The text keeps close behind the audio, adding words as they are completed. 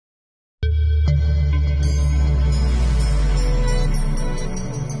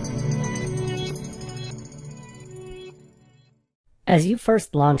As you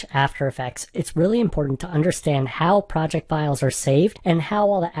first launch After Effects, it's really important to understand how project files are saved and how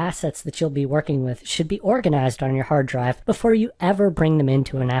all the assets that you'll be working with should be organized on your hard drive before you ever bring them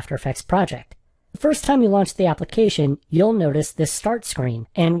into an After Effects project. The first time you launch the application, you'll notice this start screen,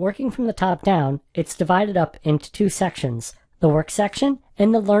 and working from the top down, it's divided up into two sections, the Work section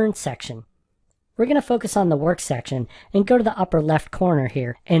and the Learn section. We're going to focus on the Work section and go to the upper left corner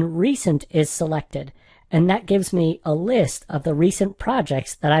here, and Recent is selected. And that gives me a list of the recent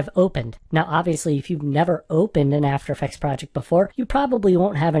projects that I've opened. Now, obviously, if you've never opened an After Effects project before, you probably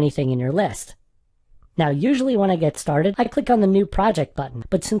won't have anything in your list. Now, usually when I get started, I click on the New Project button.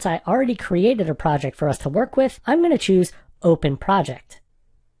 But since I already created a project for us to work with, I'm going to choose Open Project.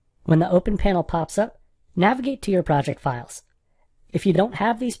 When the Open panel pops up, navigate to your project files. If you don't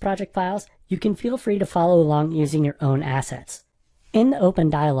have these project files, you can feel free to follow along using your own assets. In the Open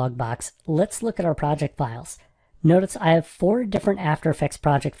dialog box, let's look at our project files. Notice I have 4 different After Effects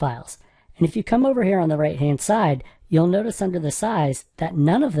project files. And if you come over here on the right-hand side, you'll notice under the size that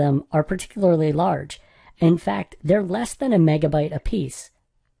none of them are particularly large. In fact, they're less than a megabyte apiece.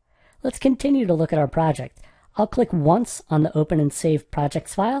 Let's continue to look at our project. I'll click once on the Open and Save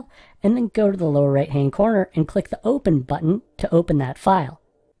Projects file, and then go to the lower right-hand corner and click the Open button to open that file.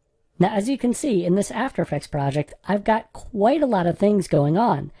 Now, as you can see, in this After Effects project, I've got quite a lot of things going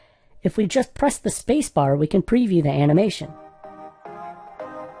on. If we just press the space bar, we can preview the animation.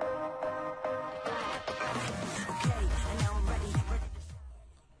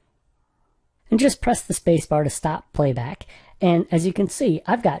 And just press the space bar to stop playback. And as you can see,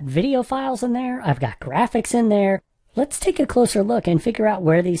 I've got video files in there, I've got graphics in there. Let's take a closer look and figure out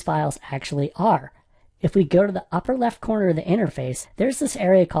where these files actually are. If we go to the upper left corner of the interface, there's this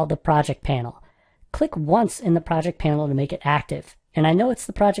area called the Project Panel. Click once in the Project Panel to make it active. And I know it's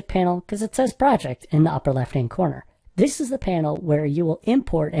the Project Panel because it says Project in the upper left-hand corner. This is the panel where you will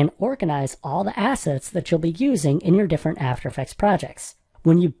import and organize all the assets that you'll be using in your different After Effects projects.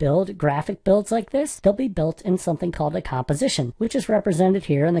 When you build graphic builds like this, they'll be built in something called a composition, which is represented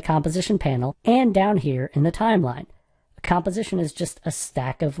here in the Composition panel and down here in the timeline. A composition is just a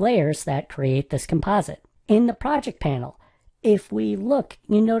stack of layers that create this composite. In the Project panel, if we look,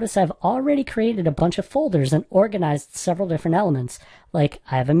 you notice I've already created a bunch of folders and organized several different elements. Like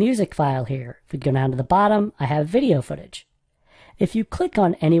I have a music file here. If we go down to the bottom, I have video footage. If you click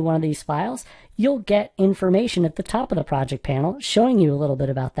on any one of these files, you'll get information at the top of the project panel showing you a little bit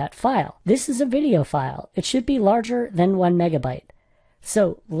about that file. This is a video file. It should be larger than 1 megabyte.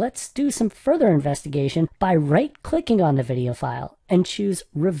 So let's do some further investigation by right-clicking on the video file and choose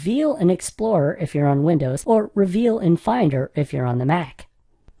Reveal in Explorer if you're on Windows or Reveal in Finder if you're on the Mac.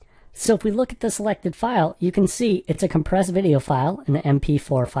 So if we look at the selected file, you can see it's a compressed video file, an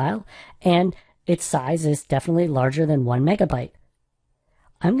MP4 file, and its size is definitely larger than 1 megabyte.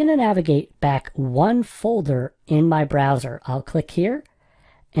 I'm going to navigate back one folder in my browser. I'll click here,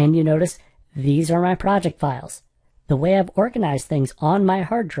 and you notice these are my project files. The way I've organized things on my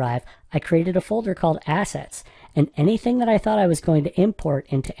hard drive, I created a folder called Assets, and anything that I thought I was going to import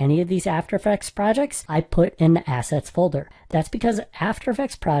into any of these After Effects projects, I put in the Assets folder. That's because After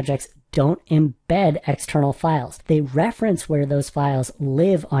Effects projects don't embed external files. They reference where those files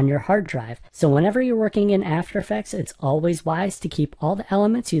live on your hard drive. So whenever you're working in After Effects, it's always wise to keep all the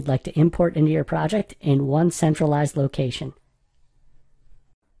elements you'd like to import into your project in one centralized location.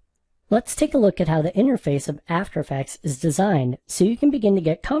 Let's take a look at how the interface of After Effects is designed so you can begin to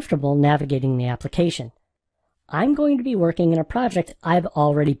get comfortable navigating the application. I'm going to be working in a project I've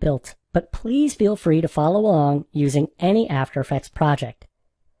already built, but please feel free to follow along using any After Effects project.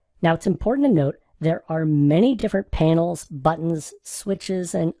 Now, it's important to note there are many different panels, buttons,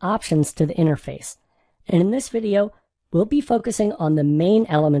 switches, and options to the interface. And in this video, we'll be focusing on the main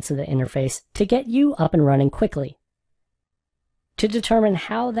elements of the interface to get you up and running quickly. To determine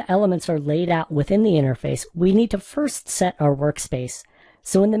how the elements are laid out within the interface, we need to first set our workspace.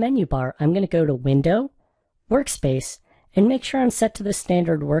 So in the menu bar, I'm going to go to Window, Workspace, and make sure I'm set to the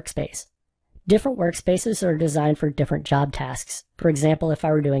standard workspace. Different workspaces are designed for different job tasks. For example, if I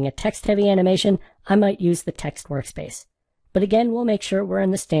were doing a text-heavy animation, I might use the text workspace. But again, we'll make sure we're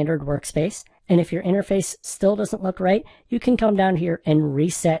in the standard workspace. And if your interface still doesn't look right, you can come down here and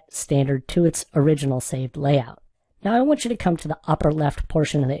reset standard to its original saved layout. Now I want you to come to the upper left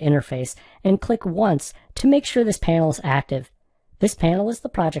portion of the interface and click once to make sure this panel is active. This panel is the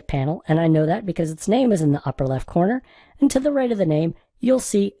project panel, and I know that because its name is in the upper left corner, and to the right of the name, you'll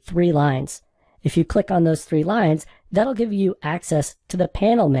see 3 lines. If you click on those 3 lines, that'll give you access to the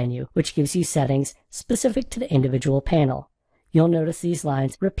panel menu, which gives you settings specific to the individual panel. You'll notice these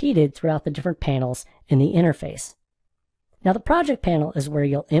lines repeated throughout the different panels in the interface. Now the project panel is where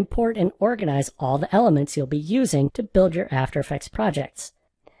you'll import and organize all the elements you'll be using to build your After Effects projects.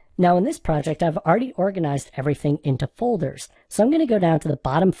 Now in this project, I've already organized everything into folders. So I'm going to go down to the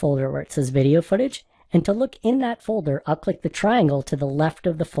bottom folder where it says video footage. And to look in that folder, I'll click the triangle to the left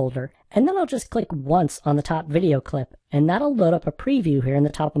of the folder. And then I'll just click once on the top video clip. And that'll load up a preview here in the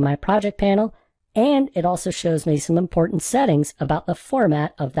top of my project panel. And it also shows me some important settings about the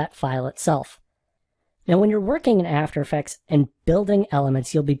format of that file itself. Now, when you're working in After Effects and building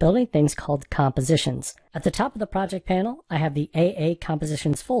elements, you'll be building things called compositions. At the top of the project panel, I have the AA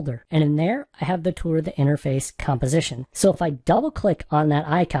Compositions folder, and in there, I have the tool of the interface composition. So if I double click on that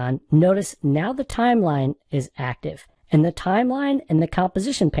icon, notice now the timeline is active. And the timeline and the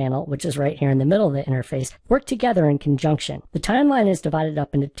composition panel, which is right here in the middle of the interface, work together in conjunction. The timeline is divided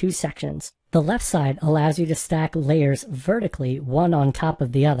up into two sections. The left side allows you to stack layers vertically, one on top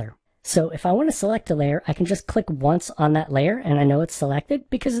of the other. So if I want to select a layer, I can just click once on that layer and I know it's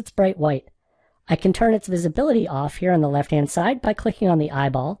selected because it's bright white. I can turn its visibility off here on the left-hand side by clicking on the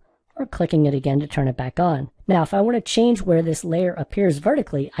eyeball or clicking it again to turn it back on. Now, if I want to change where this layer appears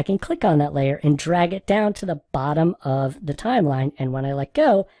vertically, I can click on that layer and drag it down to the bottom of the timeline. And when I let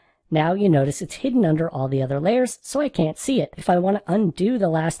go, now you notice it's hidden under all the other layers, so I can't see it. If I want to undo the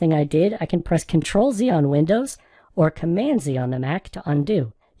last thing I did, I can press Control-Z on Windows or Command-Z on the Mac to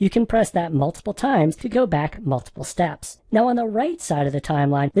undo. You can press that multiple times to go back multiple steps. Now on the right side of the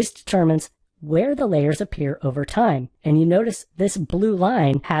timeline, this determines where the layers appear over time. And you notice this blue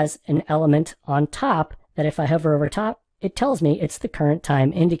line has an element on top that if I hover over top, it tells me it's the current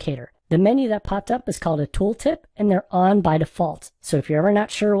time indicator. The menu that popped up is called a tooltip, and they're on by default. So if you're ever not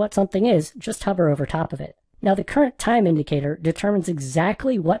sure what something is, just hover over top of it. Now the current time indicator determines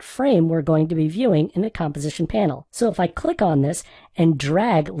exactly what frame we're going to be viewing in the composition panel. So if I click on this and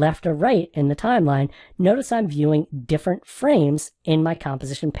drag left or right in the timeline, notice I'm viewing different frames in my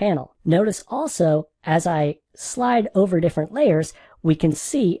composition panel. Notice also as I slide over different layers, we can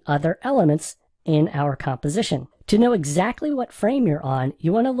see other elements in our composition. To know exactly what frame you're on,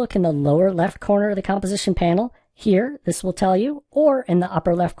 you want to look in the lower left corner of the composition panel. Here, this will tell you, or in the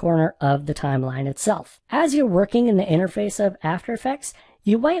upper left corner of the timeline itself. As you're working in the interface of After Effects,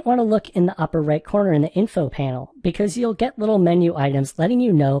 you might want to look in the upper right corner in the info panel because you'll get little menu items letting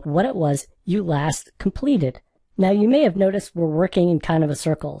you know what it was you last completed. Now you may have noticed we're working in kind of a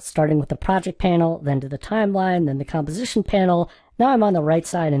circle, starting with the project panel, then to the timeline, then the composition panel. Now I'm on the right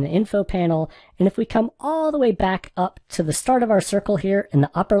side in the info panel, and if we come all the way back up to the start of our circle here in the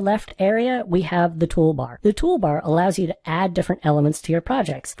upper left area, we have the toolbar. The toolbar allows you to add different elements to your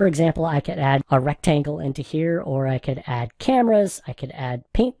projects. For example, I could add a rectangle into here, or I could add cameras, I could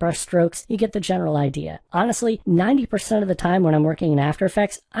add paintbrush strokes. You get the general idea. Honestly, 90% of the time when I'm working in After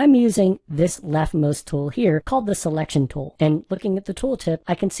Effects, I'm using this leftmost tool here called the selection tool. And looking at the tooltip,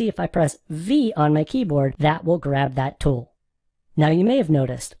 I can see if I press V on my keyboard, that will grab that tool. Now you may have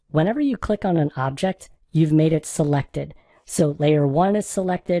noticed, whenever you click on an object, you've made it selected. So layer 1 is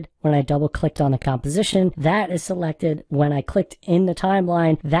selected when I double clicked on the composition. That is selected when I clicked in the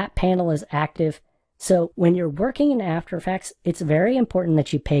timeline. That panel is active. So when you're working in After Effects, it's very important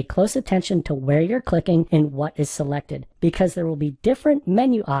that you pay close attention to where you're clicking and what is selected, because there will be different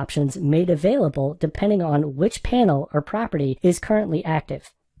menu options made available depending on which panel or property is currently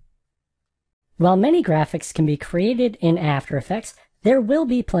active. While many graphics can be created in After Effects, there will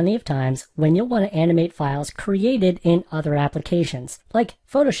be plenty of times when you'll want to animate files created in other applications, like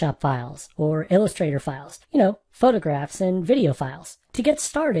Photoshop files or Illustrator files, photographs and video files. To get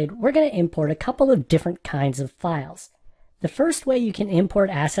started, we're going to import a couple of different kinds of files. The first way you can import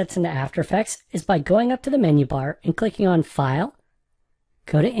assets into After Effects is by going up to the menu bar and clicking on File,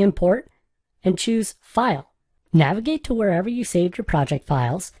 go to Import, and choose File. Navigate to wherever you saved your project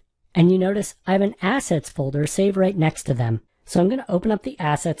files, and you notice I have an Assets folder saved right next to them. So I'm going to open up the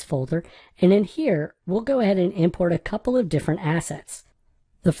Assets folder, and in here, we'll go ahead and import a couple of different assets.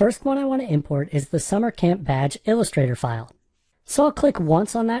 The first one I want to import is the Summer Camp Badge Illustrator file. So I'll click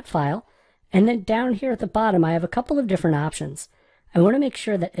once on that file, and then down here at the bottom, I have a couple of different options. I want to make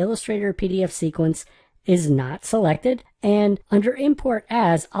sure that Illustrator PDF Sequence is not selected, and under Import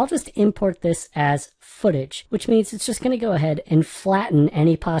As, I'll just import this as footage, which means it's just going to go ahead and flatten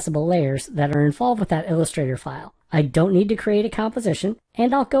any possible layers that are involved with that Illustrator file. I don't need to create a composition,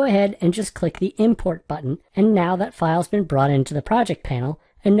 and I'll go ahead and just click the Import button, and now that file's been brought into the project panel,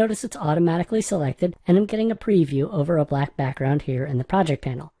 and notice it's automatically selected, and I'm getting a preview over a black background here in the project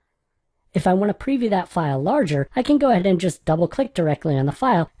panel. If I want to preview that file larger, I can go ahead and just double click directly on the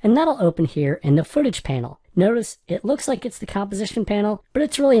file, and that'll open here in the footage panel. Notice it looks like it's the composition panel, but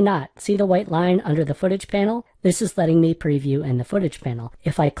it's really not. See the white line under the footage panel? This is letting me preview in the footage panel.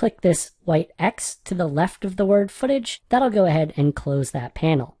 If I click this white X to the left of the word footage, that'll go ahead and close that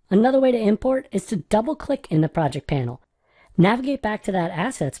panel. Another way to import is to double click in the project panel. Navigate back to that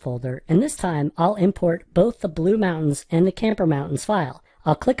assets folder, and this time I'll import both the Blue Mountains and the Camper Mountains file.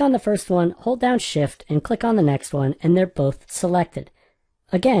 I'll click on the first one, hold down Shift, and click on the next one, and they're both selected.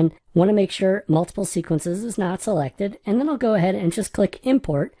 Again, want to make sure multiple sequences is not selected, and then I'll go ahead and just click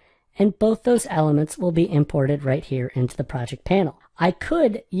Import, and both those elements will be imported right here into the project panel. I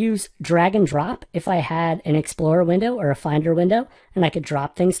could use drag and drop if I had an Explorer window or a Finder window, and I could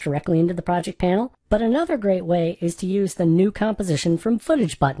drop things directly into the project panel. But another great way is to use the New Composition from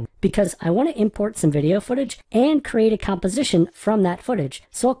Footage button, because I want to import some video footage and create a composition from that footage.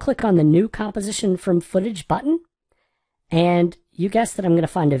 So I'll click on the New Composition from Footage button, and you guessed that I'm going to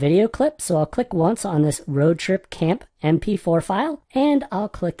find a video clip, so I'll click once on this Road Trip Camp MP4 file, and I'll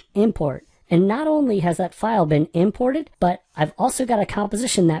click Import. And not only has that file been imported, but I've also got a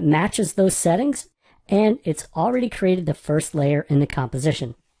composition that matches those settings, and it's already created the first layer in the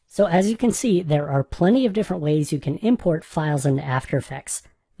composition. So as you can see, there are plenty of different ways you can import files into After Effects.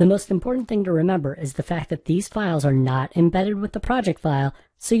 The most important thing to remember is the fact that these files are not embedded with the project file,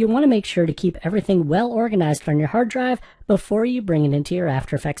 so you want to make sure to keep everything well organized on your hard drive before you bring it into your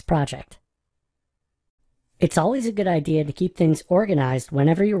After Effects project. It's always a good idea to keep things organized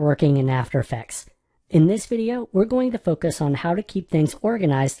whenever you're working in After Effects. In this video, we're going to focus on how to keep things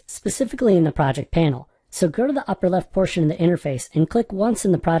organized specifically in the project panel. So go to the upper left portion of the interface and click once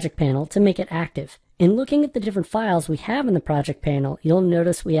in the project panel to make it active. In looking at the different files we have in the project panel, you'll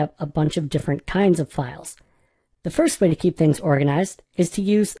notice we have a bunch of different kinds of files. The first way to keep things organized is to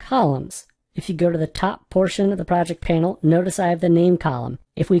use columns. If you go to the top portion of the project panel, notice I have the name column.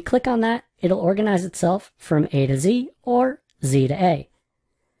 If we click on that, it'll organize itself from A to Z or Z to A.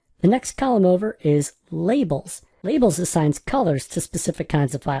 The next column over is labels. Labels assigns colors to specific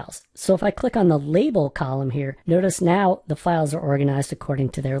kinds of files. So if I click on the label column here, notice now the files are organized according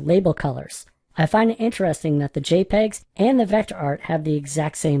to their label colors. I find it interesting that the JPEGs and the vector art have the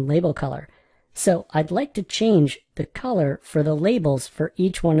exact same label color. So I'd like to change the color for the labels for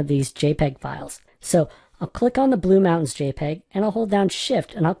each one of these JPEG files. So I'll click on the Blue Mountains JPEG, and I'll hold down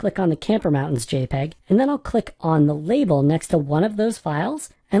Shift, and I'll click on the Camper Mountains JPEG, and then I'll click on the label next to one of those files,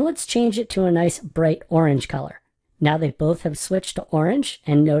 and let's change it to a nice bright orange color. Now they both have switched to orange,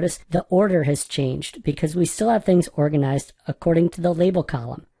 and notice the order has changed because we still have things organized according to the label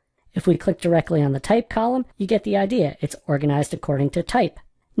column. If we click directly on the type column, you get the idea. It's organized according to type.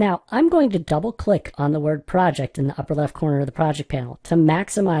 Now, I'm going to double click on the word project in the upper left corner of the project panel to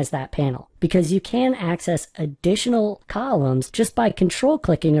maximize that panel, because you can access additional columns just by control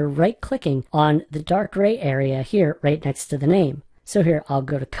clicking or right clicking on the dark gray area here right next to the name. So here I'll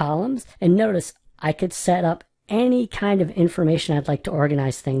go to columns, and notice I could set up any kind of information I'd like to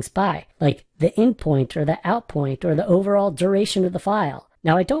organize things by, like the in point or the out point or the overall duration of the file.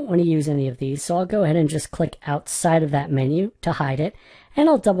 Now I don't want to use any of these, so I'll go ahead and just click outside of that menu to hide it, and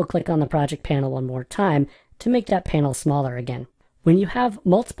I'll double click on the project panel one more time to make that panel smaller again. When you have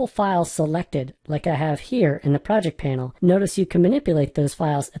multiple files selected, like I have here in the project panel, notice you can manipulate those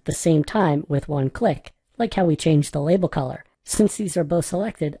files at the same time with one click, like how we changed the label color. Since these are both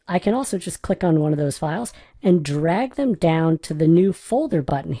selected, I can also just click on one of those files and drag them down to the new folder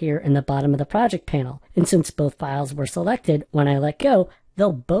button here in the bottom of the project panel. And since both files were selected, when I let go,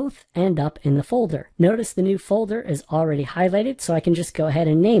 they'll both end up in the folder. Notice the new folder is already highlighted, so I can just go ahead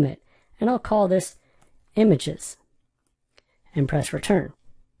and name it. And I'll call this Images and press Return.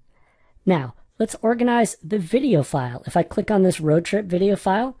 Now, let's organize the video file. If I click on this road trip video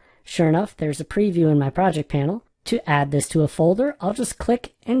file, sure enough, there's a preview in my project panel. To add this to a folder, I'll just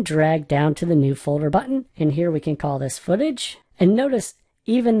click and drag down to the new folder button. And here we can call this footage. And notice,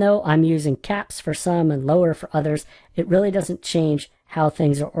 even though I'm using caps for some and lower for others, it really doesn't change how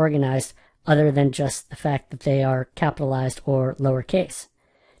things are organized other than just the fact that they are capitalized or lowercase.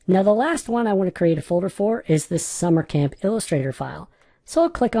 Now the last one I want to create a folder for is this Summer Camp Illustrator file. So I'll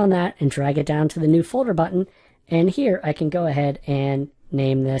click on that and drag it down to the new folder button, and here I can go ahead and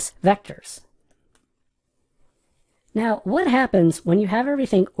name this Vectors. Now what happens when you have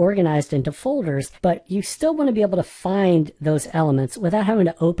everything organized into folders, but you still want to be able to find those elements without having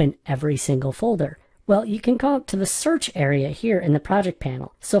to open every single folder? Well, you can go up to the search area here in the project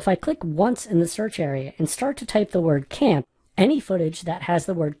panel. So if I click once in the search area and start to type the word camp, any footage that has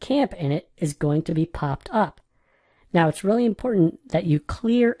the word camp in it is going to be popped up. Now it's really important that you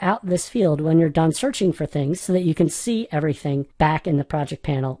clear out this field when you're done searching for things so that you can see everything back in the project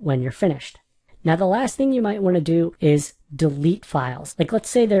panel when you're finished. Now, the last thing you might want to do is delete files. Like, let's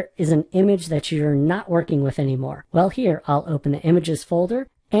say there is an image that you're not working with anymore. Well, here, I'll open the images folder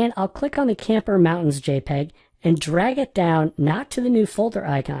and I'll click on the Camper Mountains JPEG and drag it down, not to the new folder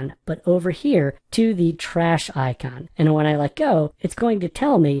icon, but over here to the trash icon. And when I let go, it's going to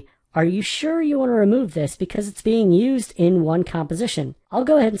tell me, are you sure you want to remove this because it's being used in one composition? I'll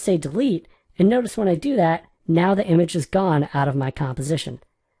go ahead and say delete, and notice when I do that, now the image is gone out of my composition.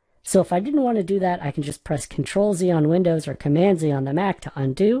 So if I didn't want to do that, I can just press Control-Z on Windows or Command-Z on the Mac to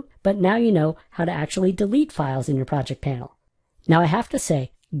undo, but now you know how to actually delete files in your project panel. Now I have to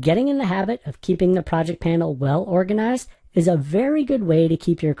say, getting in the habit of keeping the project panel well organized is a very good way to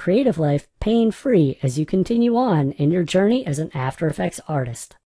keep your creative life pain-free as you continue on in your journey as an After Effects artist.